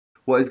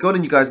What is going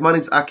on, you guys? My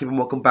name's Akib and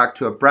welcome back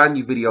to a brand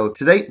new video.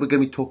 Today we're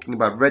going to be talking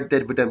about Red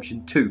Dead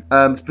Redemption 2.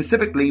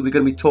 Specifically, we're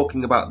going to be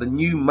talking about the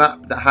new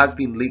map that has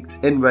been leaked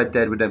in Red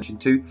Dead Redemption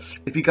 2.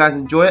 If you guys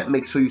enjoy it,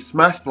 make sure you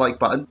smash the like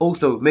button.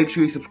 Also, make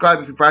sure you subscribe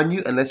if you're brand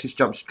new, and let's just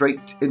jump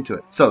straight into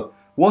it. So,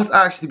 what's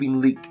actually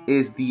been leaked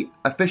is the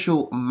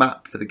official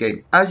map for the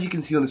game. As you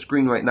can see on the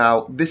screen right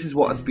now, this is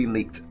what has been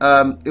leaked.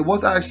 It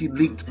was actually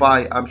leaked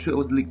by, I'm sure it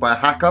was leaked by a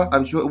hacker.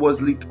 I'm sure it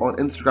was leaked on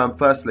Instagram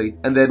firstly,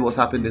 and then what's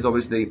happened is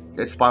obviously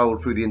it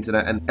spiraled through the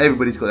internet and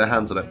everybody's got their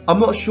hands on it. I'm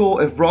not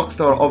sure if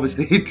Rockstar are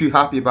obviously too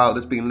happy about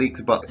this being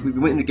leaked, but we've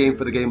been waiting the game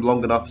for the game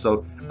long enough,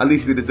 so at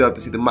least we deserve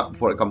to see the map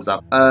before it comes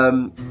out.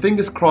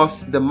 Fingers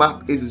crossed the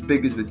map is as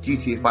big as the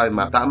GTA 5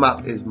 map. That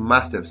map is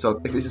massive, so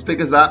if it's as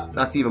big as that,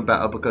 that's even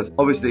better, because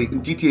obviously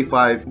in GTA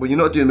 5, when you're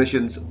not doing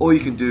missions, all you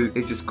can do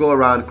is just go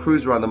around,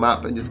 cruise around the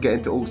map, and just get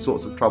into all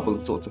sorts of trouble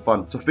and sorts of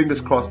fun. So fingers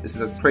crossed this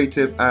is as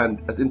creative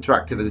and as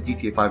interactive as a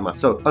GTA 5 map.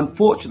 So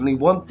unfortunately,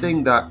 one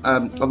thing that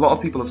a lot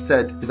of people have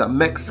said is that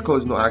Mexico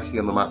is not actually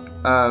on the map.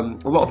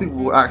 A lot of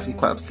people were actually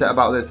quite upset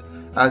about this,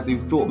 as they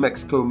thought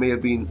Mexico may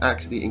have been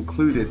actually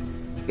included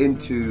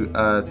into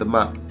the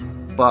map.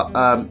 But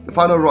if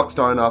I know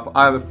Rockstar enough,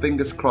 I have a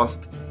fingers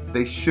crossed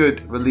they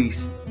should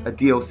release a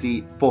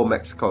DLC for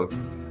Mexico.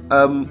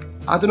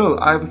 I don't know,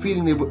 I have a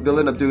feeling they'll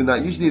end up doing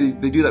that. Usually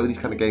they do that with these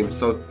kind of games,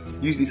 so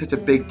usually such a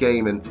big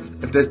game, and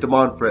if there's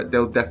demand for it,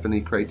 they'll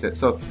definitely create it.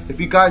 So if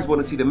you guys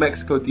want to see the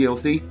Mexico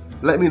DLC,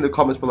 let me in the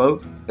comments below.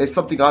 It's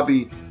something I'd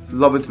be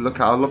loving to look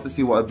at. I'd love to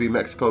see what would be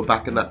Mexico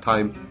back in that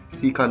time,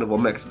 see kind of what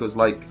Mexico's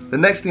like. The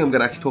next thing I'm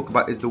going to actually talk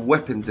about is the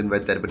weapons in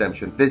Red Dead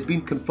Redemption. There's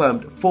been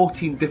confirmed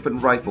 14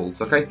 different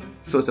rifles, okay?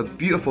 So it's a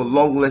beautiful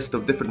long list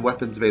of different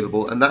weapons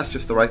available, and that's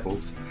just the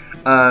rifles.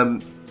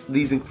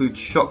 These include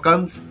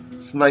shotguns,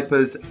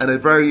 snipers, and a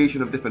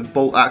variation of different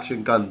bolt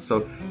action guns.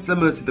 So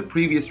similar to the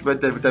previous Red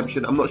Dead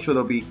Redemption, I'm not sure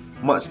there'll be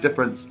much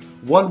difference.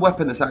 One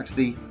weapon that's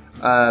actually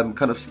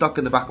kind of stuck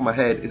in the back of my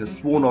head is a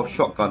sworn-off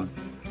shotgun.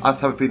 I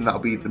have a feeling that'll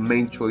be the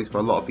main choice for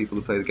a lot of people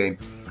who play the game.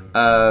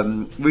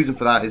 Reason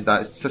for that is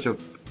that it's such a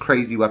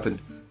crazy weapon.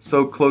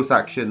 So close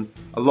action,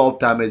 a lot of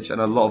damage, and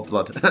a lot of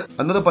blood.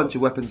 Another bunch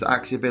of weapons that are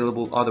actually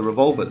available are the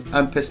revolvers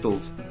and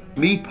pistols.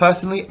 Me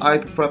personally, I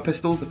prefer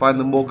pistols to find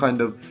them more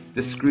kind of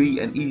discreet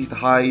and easy to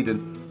hide,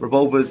 and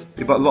revolvers,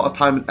 they put a lot of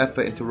time and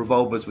effort into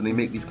revolvers when they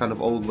make these kind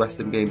of old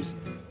western games.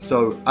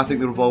 So I think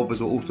the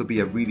revolvers will also be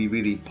a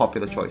really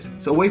popular choice.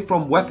 So away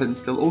from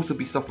weapons, there'll also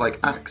be stuff like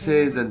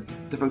axes and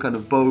different kind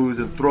of bows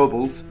and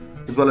throwables,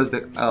 as well as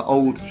the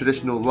old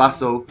traditional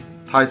lasso,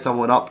 tie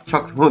someone up,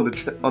 chuck them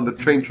on the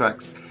train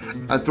tracks,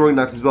 and throwing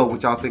knives as well,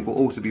 which I think will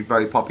also be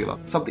very popular.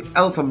 Something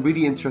else I'm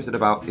really interested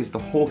about is the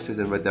horses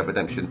in Red Dead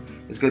Redemption.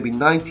 There's going to be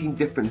 19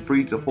 different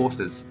breeds of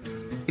horses.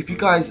 If you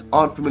guys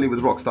aren't familiar with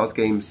Rockstar's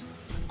games,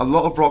 a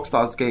lot of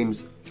Rockstar's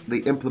games, they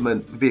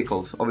implement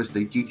vehicles,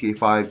 obviously GTA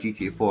 5,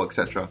 GTA 4,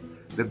 etc.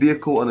 The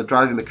vehicle and the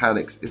driving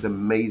mechanics is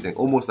amazing,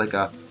 almost like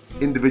a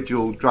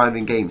individual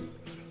driving game.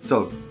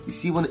 So, you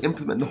see when they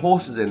implement the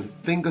horses in,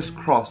 fingers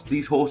crossed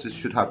these horses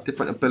should have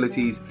different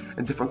abilities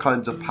and different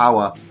kinds of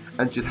power,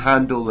 and should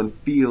handle and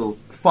feel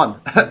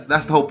fun.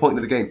 That's the whole point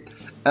of the game.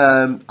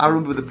 I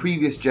remember with the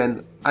previous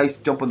gen, I used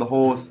to jump on the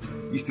horse,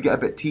 used to get a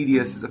bit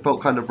tedious as it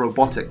felt kind of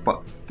robotic,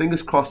 but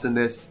fingers crossed in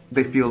this,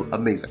 they feel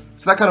amazing.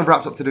 So that kind of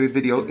wraps up today's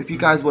video. If you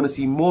guys want to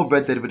see more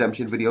Red Dead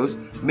Redemption videos,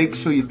 make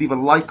sure you leave a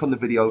like on the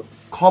video,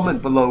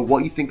 comment below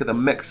what you think of the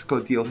Mexico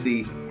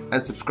DLC,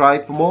 and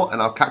subscribe for more,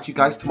 and I'll catch you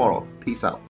guys tomorrow. Peace out.